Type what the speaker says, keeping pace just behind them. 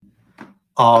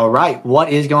All right, what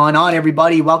is going on,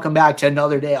 everybody? Welcome back to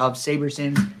another day of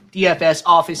SaberSim's DFS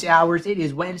office hours. It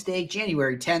is Wednesday,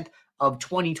 January 10th of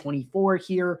 2024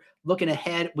 here. Looking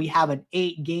ahead, we have an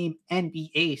 8-game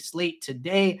NBA slate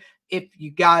today. If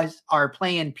you guys are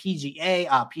playing PGA,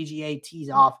 PGA tees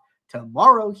off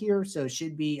tomorrow here, so it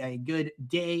should be a good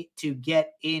day to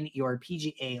get in your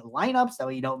PGA lineups. That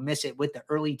way you don't miss it with the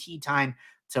early tee time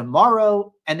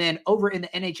tomorrow. And then over in the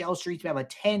NHL streets, we have a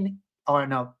 10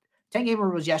 gamer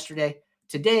was yesterday.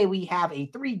 Today, we have a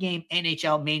 3-game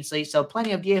NHL main slate. So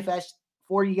plenty of DFS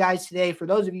for you guys today. For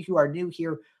those of you who are new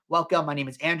here, welcome. My name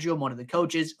is Andrew. I'm one of the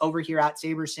coaches over here at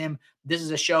SaberSim. This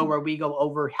is a show where we go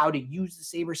over how to use the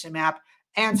SaberSim app,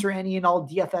 answer any and all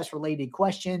DFS related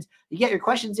questions. You get your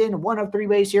questions in one of 3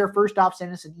 ways here. First off,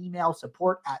 send us an email,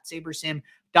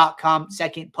 support@sabersim.com.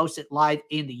 Second, post it live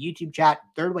in the YouTube chat.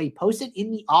 Third way, post it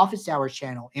in the office hours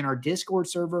channel in our Discord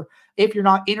server. If you're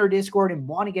not in our Discord and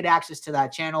want to get access to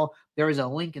that channel, there is a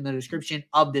link in the description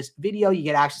of this video. You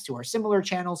get access to our similar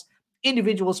channels,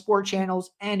 individual sport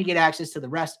channels, and you get access to the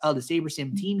rest of the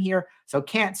SaberSim team here. So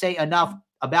can't say enough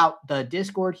about the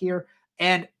Discord here.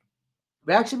 And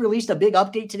we actually released a big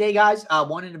update today, guys.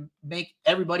 Wanted to make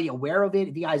everybody aware of it.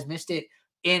 If you guys missed it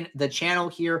in the channel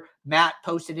here, Matt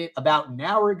posted it about an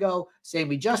hour ago saying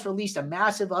we just released a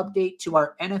massive update to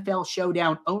our NFL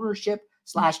Showdown ownership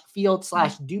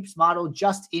 /field/dupes model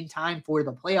just in time for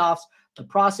the playoffs. The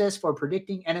process for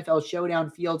predicting NFL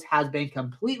Showdown fields has been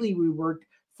completely reworked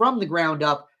from the ground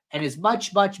up and is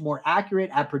much, much more accurate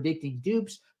at predicting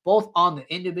dupes, both on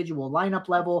the individual lineup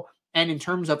level and in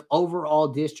terms of overall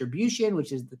distribution,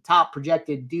 which is the top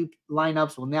projected dupe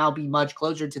lineups will now be much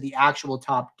closer to the actual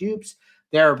top dupes.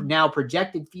 There are now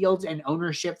projected fields and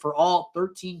ownership for all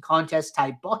 13 contest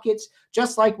type buckets.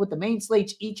 Just like with the main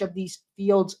slates, each of these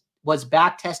fields was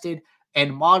back tested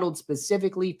and modeled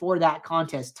specifically for that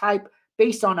contest type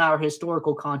based on our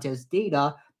historical contest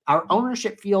data. Our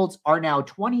ownership fields are now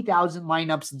 20,000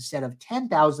 lineups instead of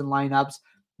 10,000 lineups,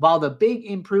 while the big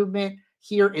improvement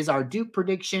here is our dupe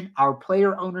prediction. Our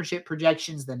player ownership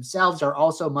projections themselves are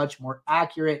also much more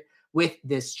accurate with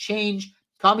this change.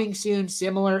 Coming soon,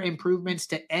 similar improvements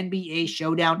to NBA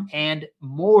Showdown and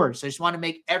more. So I just want to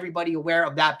make everybody aware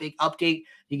of that big update.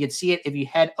 You can see it if you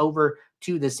head over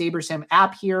to the SaberSim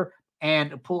app here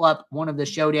and pull up one of the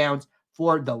showdowns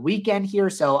for the weekend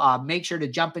here. So make sure to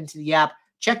jump into the app,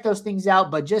 check those things out.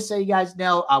 But just so you guys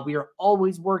know, we are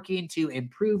always working to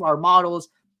improve our models,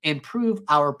 improve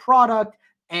our product,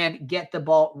 and get the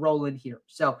ball rolling here.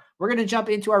 So we're going to jump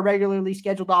into our regularly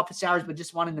scheduled office hours, but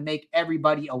just wanted to make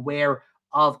everybody aware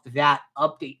of that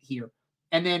update here.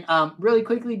 And then really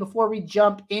quickly, before we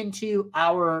jump into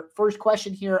our first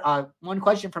question here, one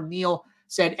question from Neil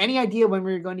said, any idea when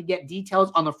we're going to get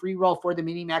details on the free roll for the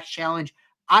Mini Max Challenge?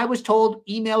 I was told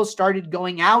emails started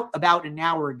going out about an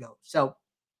hour ago. So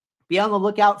be on the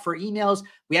lookout for emails.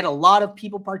 We had a lot of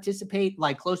people participate,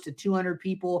 like close to 200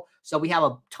 people. So we have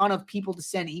a ton of people to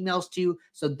send emails to.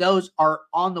 So those are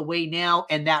on the way now,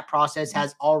 and that process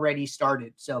has already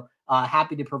started. So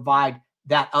happy to provide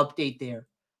that update there.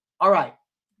 All right.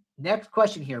 Next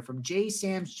question here from Jay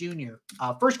Sams Jr.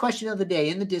 First question of the day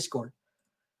in the Discord.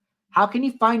 How can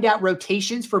you find out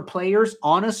rotations for players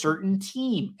on a certain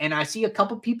team? And I see a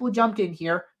couple people jumped in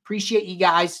here. Appreciate you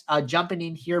guys jumping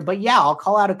in here. But yeah, I'll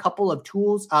call out a couple of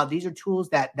tools. These are tools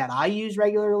that I use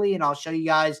regularly, and I'll show you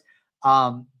guys,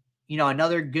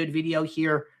 another good video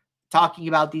here talking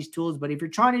about these tools. But if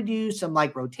you're trying to do some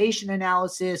like rotation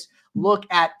analysis, look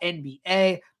at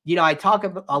NBA. I talk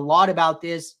a lot about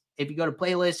this. If you go to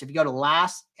playlist, if you go to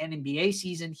last NBA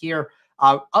season here,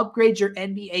 upgrade your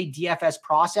NBA DFS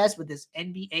process with this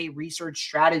NBA research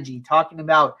strategy, talking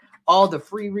about all the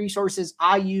free resources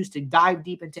I use to dive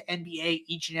deep into NBA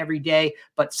each and every day.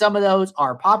 But some of those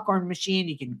are popcorn machine.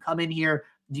 You can come in here,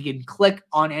 you can click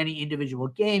on any individual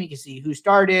game. You can see who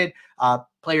started,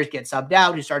 players get subbed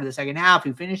out, who started the second half,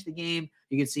 who finished the game.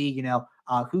 You can see,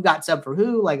 who got subbed for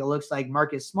who. Like it looks like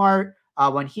Marcus Smart.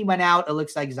 When he went out, it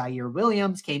looks like Zaire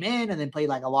Williams came in and then played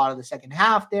like a lot of the second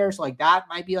half there. So like that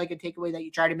might be like a takeaway that you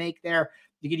try to make there.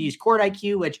 You could use Court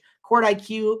IQ, which Court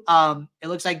IQ, it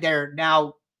looks like they're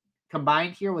now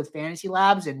combined here with Fantasy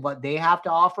Labs and what they have to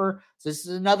offer. So this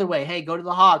is another way. Hey, go to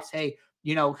the Hawks. Hey,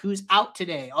 who's out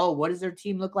today? Oh, what does their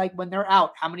team look like when they're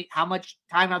out? How much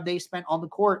time have they spent on the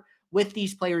court with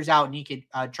these players out? And you can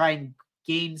try and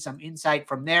gain some insight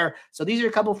from there. So these are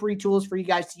a couple free tools for you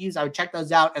guys to use. I would check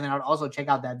those out. And then I would also check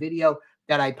out that video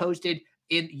that I posted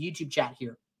in the YouTube chat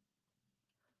here.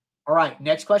 All right.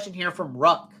 Next question here from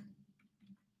Ruck.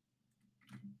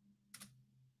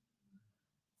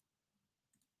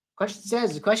 Question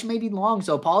says, the question may be long,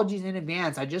 so apologies in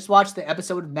advance. I just watched the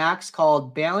episode of Max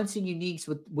called Balancing Uniques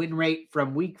with Win Rate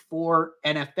from Week 4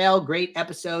 NFL. Great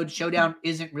episode. Showdown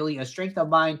isn't really a strength of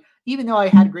mine, even though I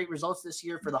had great results this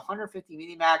year for the 150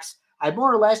 mini max. I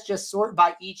more or less just sort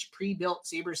by each pre-built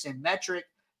SaberSim metric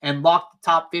and lock the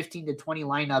top 15 to 20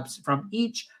 lineups from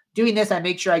each. Doing this, I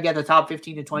make sure I get the top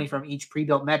 15 to 20 from each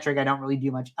pre-built metric. I don't really do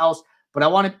much else, but I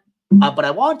want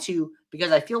to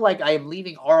because I feel like I am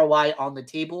leaving ROI on the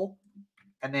table.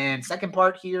 And then second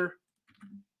part here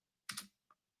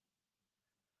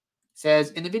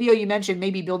says, in the video you mentioned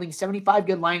maybe building 75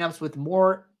 good lineups with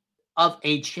more of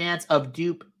a chance of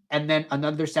dupe and then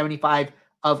another 75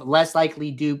 of less likely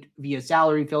duped via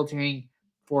salary filtering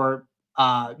for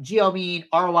geo mean,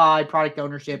 ROI, product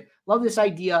ownership. Love this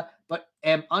idea, but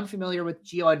am unfamiliar with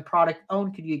geo and product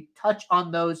owned. Could you touch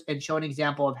on those and show an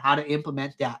example of how to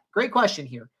implement that? Great question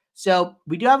here. So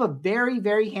we do have a very,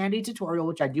 very handy tutorial,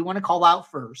 which I do want to call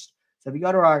out first. So if you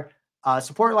go to our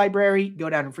support library, go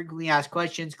down to frequently asked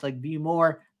questions, click view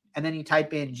more, and then you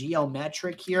type in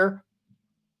geometric here.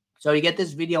 So you get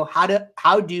this video,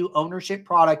 how do ownership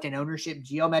product and ownership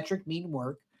geometric mean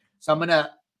work. So I'm going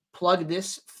to plug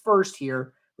this first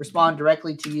here, respond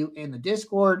directly to you in the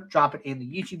Discord, drop it in the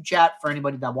YouTube chat for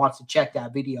anybody that wants to check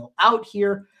that video out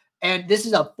here. And this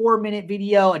is a 4-minute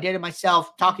video. I did it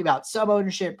myself, talking about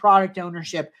sub-ownership, product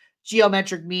ownership,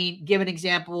 geometric mean, give an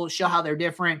example, show how they're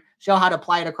different, show how to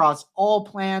apply it across all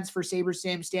plans for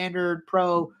SaberSim, standard,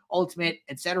 pro, ultimate,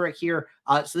 etc. here.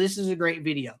 So this is a great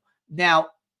video. Now,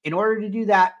 in order to do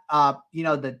that,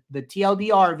 the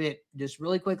TLDR of it, just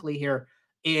really quickly here,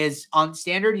 is on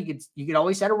standard, you could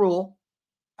always set a rule,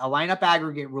 a lineup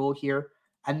aggregate rule here,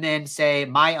 and then say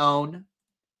my own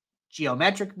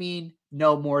geometric mean,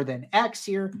 no more than X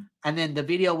here. And then the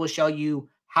video will show you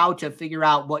how to figure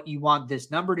out what you want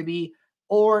this number to be.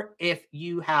 Or if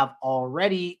you have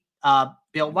already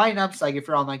built lineups, like if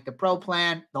you're on like the pro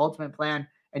plan, the ultimate plan,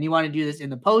 and you want to do this in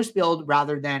the post build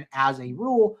rather than as a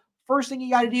rule, first thing you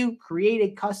got to do, create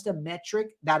a custom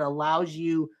metric that allows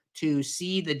you to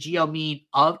see the geo mean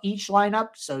of each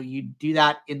lineup. So you do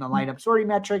that in the lineup sorting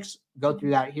metrics. Go through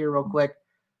that here real quick.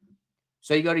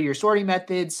 So you go to your sorting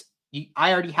methods.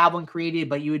 I already have one created,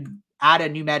 but you would add a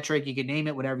new metric. You can name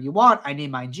it whatever you want. I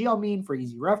name mine geo mean for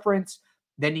easy reference.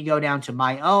 Then you go down to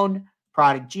my own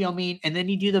product geo mean, and then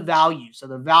you do the value. So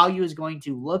the value is going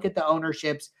to look at the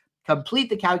ownerships, complete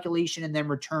the calculation, and then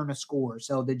return a score.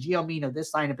 So the geo mean of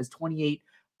this lineup is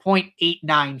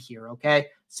 28.89 here, okay?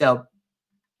 So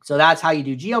that's how you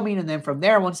do geo mean. And then from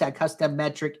there, once that custom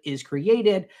metric is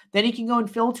created, then you can go and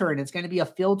filter, and it's going to be a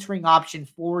filtering option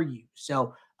for you.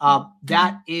 So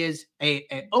that is an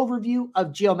overview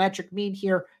of geometric mean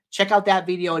here. Check out that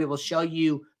video, and it will show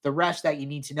you the rest that you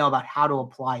need to know about how to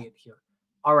apply it here.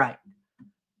 All right.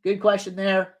 Good question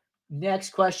there. Next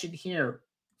question here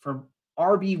from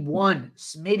RB1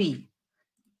 Smitty.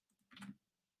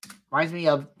 Reminds me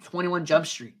of 21 Jump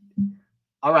Street.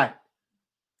 All right.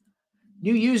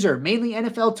 New user, mainly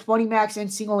NFL 20 max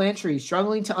and single entry,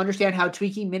 struggling to understand how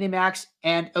tweaking minimax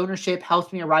and ownership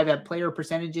helps me arrive at player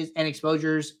percentages and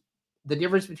exposures, the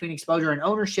difference between exposure and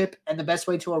ownership, and the best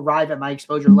way to arrive at my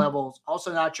exposure levels.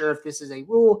 Also not sure if this is a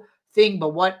rule thing, but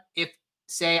what if,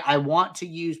 say, I want to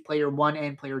use player 1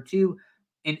 and player 2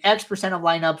 in X% of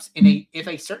lineups if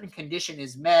a certain condition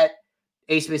is met,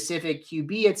 a specific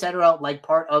QB, etc., like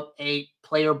part of a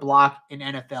player block in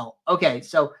NFL. Okay,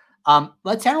 so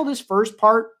let's handle this first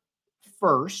part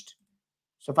first.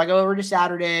 So if I go over to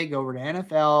Saturday, go over to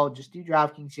NFL, just do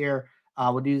DraftKings here.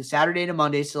 We'll do the Saturday to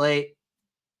Monday slate.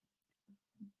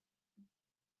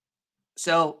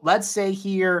 So let's say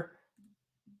here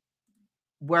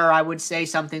where I would say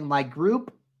something like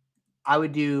group, I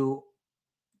would do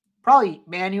probably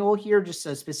manual here, just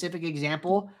a specific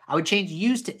example. I would change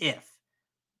use to if.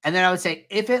 And then I would say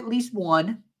if at least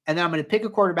one, and then I'm going to pick a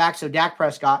quarterback, so Dak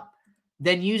Prescott,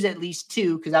 then use at least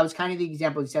two, because that was kind of the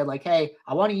example he said, like, hey,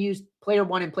 I want to use player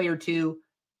 1 and player 2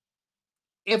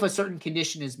 if a certain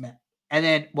condition is met. And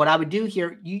then what I would do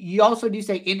here, you also do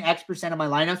say in X% of my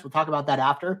lineups. We'll talk about that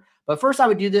after. But first I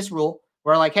would do this rule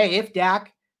where like, hey, if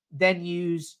Dak, then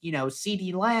use,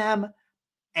 CeeDee Lamb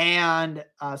and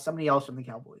somebody else from the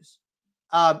Cowboys.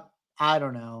 I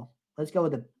don't know. Let's go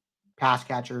with the pass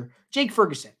catcher, Jake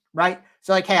Ferguson, right?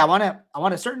 So like, hey, I want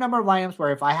a certain number of lineups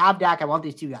where if I have Dak, I want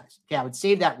these two guys. Okay, I would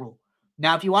save that rule.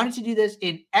 Now, if you wanted to do this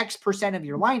in X% of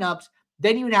your lineups,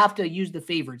 then you would have to use the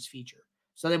favorites feature.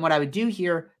 So then what I would do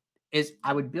here is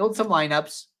I would build some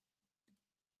lineups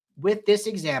with this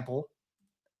example,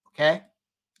 okay?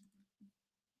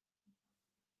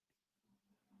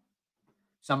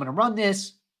 So I'm going to run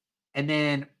this. And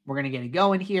then we're going to get it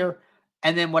going here.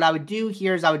 And then what I would do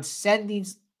here is I would send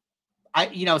these,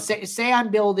 say I'm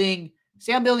building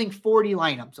 40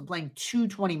 lineups. I'm playing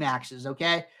 220 maxes,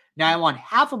 okay? Now I want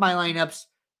half of my lineups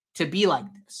to be like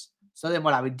this. So then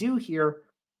what I would do here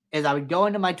is I would go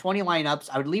into my 20 lineups.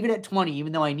 I would leave it at 20,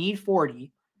 even though I need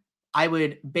 40. I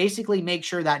would basically make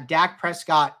sure that Dak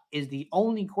Prescott is the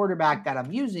only quarterback that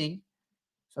I'm using.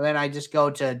 So then I just go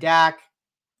to Dak,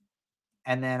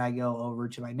 and then I go over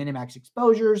to my minimax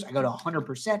exposures. I go to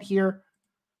 100% here,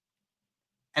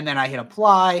 and then I hit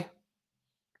apply.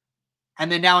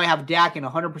 And then now I have Dak in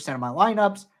 100% of my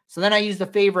lineups. So then I use the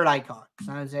favorite icon.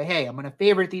 So I say, hey, I'm going to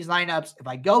favorite these lineups. If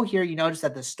I go here, you notice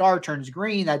that the star turns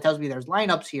green. That tells me there's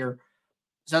lineups here.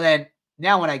 So then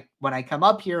now when I come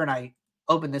up here and I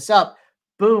open this up,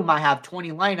 boom, I have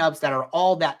 20 lineups that are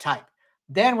all that type.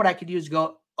 Then what I could do is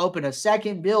go open a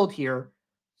second build here,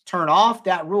 turn off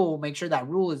that rule, make sure that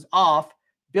rule is off,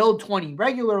 build 20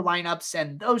 regular lineups,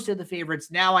 send those to the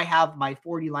favorites. Now I have my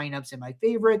 40 lineups in my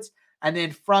favorites. And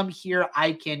then from here,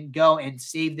 I can go and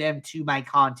save them to my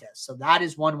contest. So that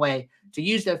is one way to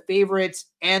use the favorites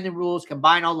and the rules,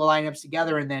 combine all the lineups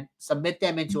together, and then submit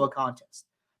them into a contest.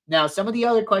 Now, some of the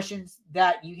other questions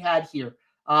that you had here,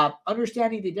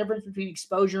 understanding the difference between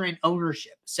exposure and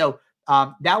ownership. So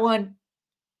that one,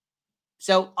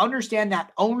 so understand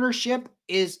that ownership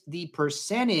is the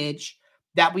percentage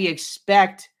that we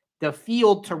expect the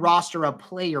field to roster a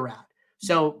player at.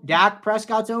 So Dak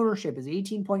Prescott's ownership is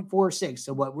 18.46.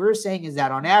 So what we're saying is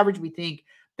that on average, we think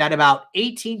that about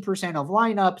 18% of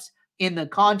lineups in the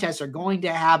contest are going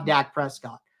to have Dak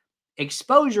Prescott.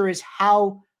 Exposure is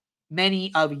how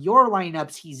many of your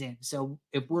lineups he's in. So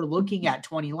if we're looking at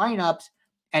 20 lineups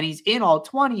and he's in all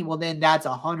 20, well, then that's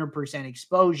 100%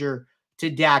 exposure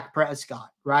to Dak Prescott,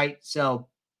 right? So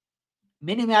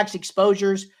minimax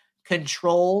exposures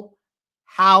control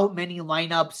how many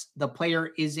lineups the player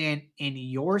is in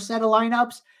your set of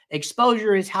lineups.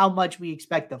 Exposure is how much we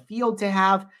expect the field to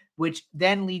have, which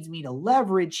then leads me to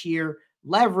leverage here.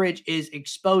 Leverage is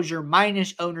exposure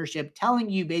minus ownership, telling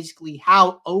you basically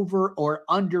how over or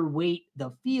underweight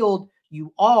the field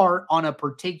you are on a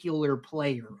particular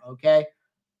player, okay?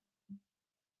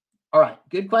 All right,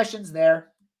 good questions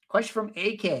there. Question from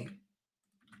AK.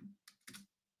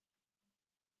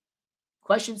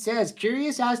 Question says,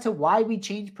 curious as to why we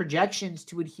change projections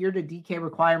to adhere to DK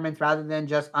requirements rather than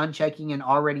just unchecking an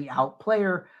already out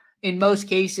player. In most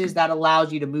cases, that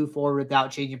allows you to move forward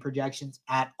without changing projections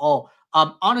at all.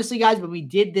 Honestly, guys, when we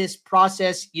did this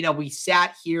process, we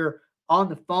sat here on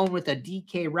the phone with a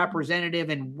DK representative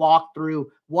and walked through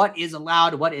what is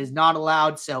allowed, what is not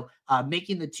allowed. So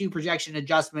making the 2 projection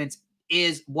adjustments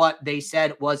is what they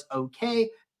said was okay.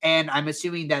 And I'm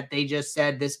assuming that they just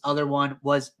said this other one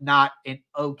was not an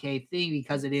okay thing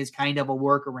because it is kind of a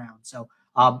workaround. So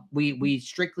we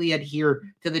strictly adhere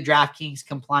to the DraftKings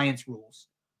compliance rules.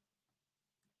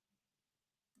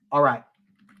 All right.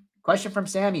 Question from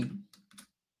Sammy.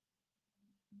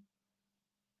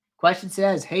 Question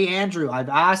says, hey, Andrew, I've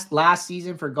asked last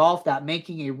season for golf that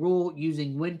making a rule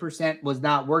using win percent was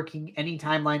not working. Any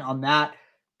timeline on that?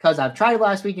 Because I've tried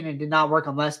last week and it did not work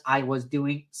unless I was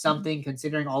doing something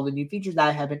considering all the new features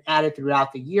that have been added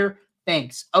throughout the year.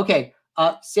 Thanks. Okay,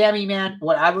 Sammy, man,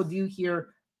 what I will do here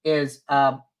is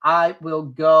I will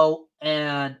go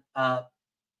and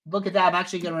look at that. I'm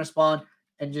actually going to respond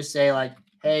and just say like,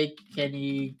 hey, can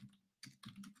you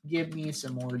give me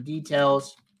some more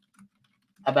details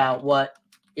about what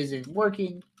isn't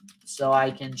working so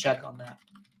I can check on that?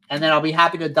 And then I'll be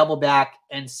happy to double back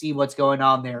and see what's going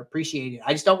on there. Appreciate it.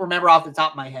 I just don't remember off the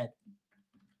top of my head.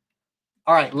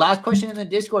 All right, last question in the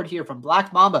Discord here from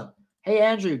Black Mamba. Hey,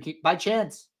 Andrew, by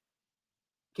chance,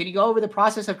 can you go over the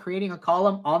process of creating a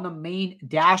column on the main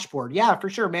dashboard? Yeah, for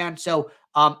sure, man. So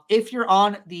if you're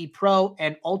on the Pro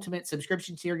and Ultimate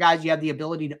subscriptions here, guys, you have the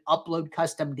ability to upload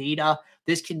custom data.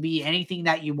 This can be anything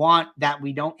that you want that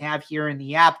we don't have here in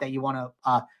the app that you want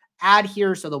to add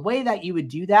here. So the way that you would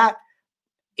do that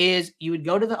is you would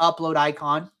go to the upload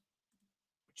icon,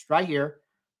 which is right here,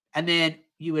 and then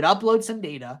you would upload some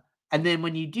data. And then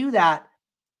when you do that,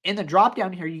 in the drop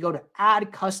down here, you go to add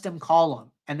custom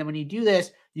column. And then when you do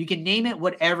this, you can name it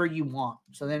whatever you want.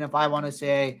 So then if I want to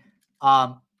say,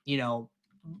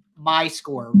 my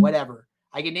score, whatever,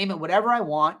 I can name it whatever I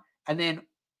want. And then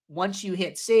once you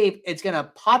hit save, it's going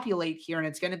to populate here and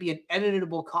it's going to be an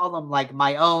editable column like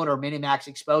my own or minimax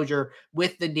exposure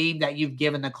with the name that you've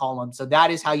given the column. So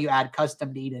that is how you add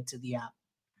custom data to the app.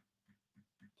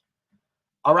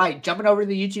 All right, jumping over to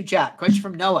the YouTube chat. Question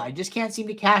from Noah. I just can't seem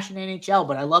to cash in NHL,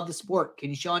 but I love the sport. Can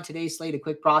you show on today's slate a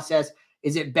quick process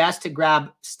is it best to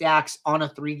grab stacks on a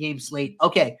 3-game slate?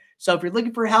 Okay, so if you're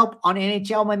looking for help on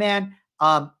NHL, my man,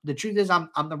 the truth is I'm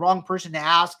the wrong person to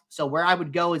ask. So where I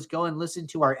would go is go and listen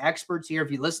to our experts here.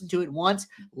 If you listen to it once,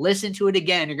 listen to it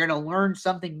again. You're going to learn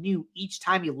something new each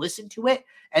time you listen to it.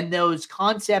 And those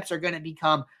concepts are going to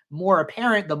become more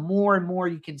apparent the more and more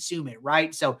you consume it,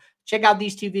 right? So check out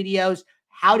these 2 videos,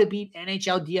 how to beat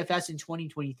NHL DFS in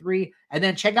 2023. And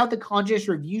then check out the contest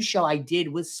review show I did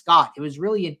with Scott. It was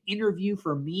really an interview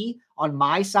for me on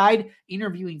my side,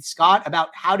 interviewing Scott about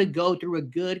how to go through a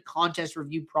good contest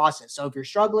review process. So if you're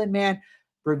struggling, man,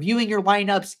 reviewing your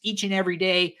lineups each and every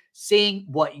day, seeing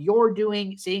what you're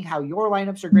doing, seeing how your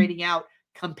lineups are grading out,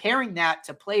 comparing that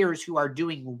to players who are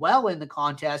doing well in the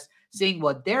contest, seeing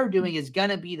what they're doing is going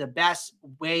to be the best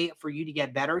way for you to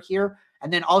get better here.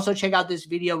 And then also check out this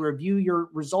video, review your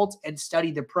results and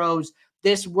study the pros.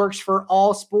 This works for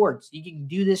all sports. You can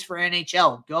do this for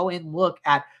NHL. Go and look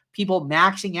at people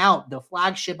maxing out the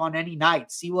flagship on any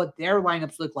night. See what their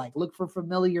lineups look like. Look for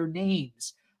familiar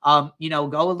names. Go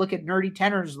and look at Nerdy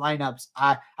Tenor's lineups.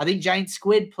 I think Giant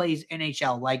Squid plays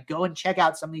NHL. Like, go and check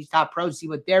out some of these top pros, see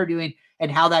what they're doing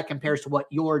and how that compares to what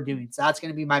you're doing. So that's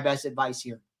going to be my best advice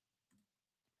here.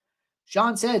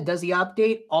 Sean said, does the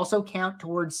update also count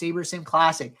towards SaberSim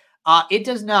Classic? It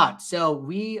does not. So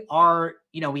we have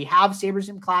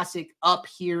SaberSim Classic up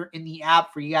here in the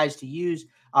app for you guys to use.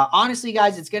 Honestly,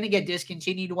 guys, it's going to get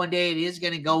discontinued one day. It is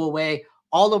going to go away.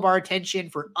 All of our attention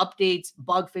for updates,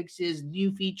 bug fixes,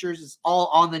 new features is all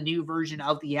on the new version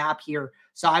of the app here.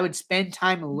 So I would spend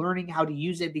time learning how to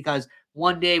use it because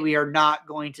one day we are not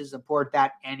going to support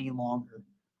that any longer.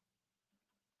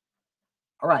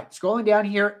 All right, scrolling down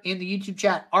here in the YouTube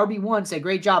chat, RB1 said,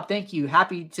 great job. Thank you.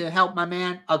 Happy to help, my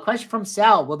man. A question from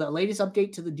Sal. Will the latest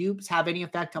update to the dupes have any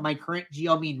effect on my current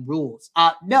geomean rules?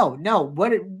 No.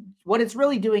 What it's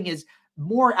really doing is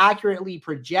more accurately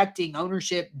projecting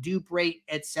ownership, dupe rate,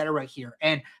 etc. here.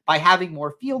 And by having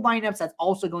more field lineups, that's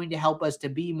also going to help us to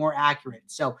be more accurate.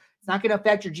 So it's not going to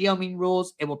affect your geomean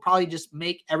rules. It will probably just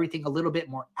make everything a little bit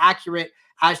more accurate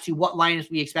as to what lineups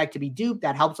we expect to be duped.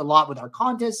 That helps a lot with our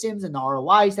contest sims and the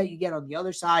ROIs that you get on the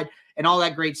other side and all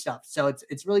that great stuff. So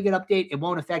it's really good update. It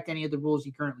won't affect any of the rules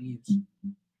you currently use.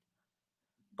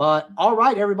 But all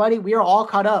right, everybody, we are all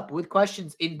caught up with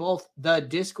questions in both the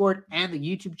Discord and the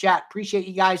YouTube chat. Appreciate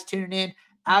you guys tuning in.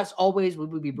 As always, we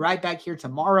will be right back here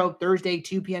tomorrow, Thursday,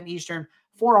 2 p.m. Eastern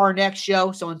for our next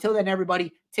show. So until then,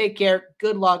 everybody, take care.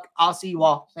 Good luck. I'll see you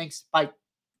all. Thanks. Bye.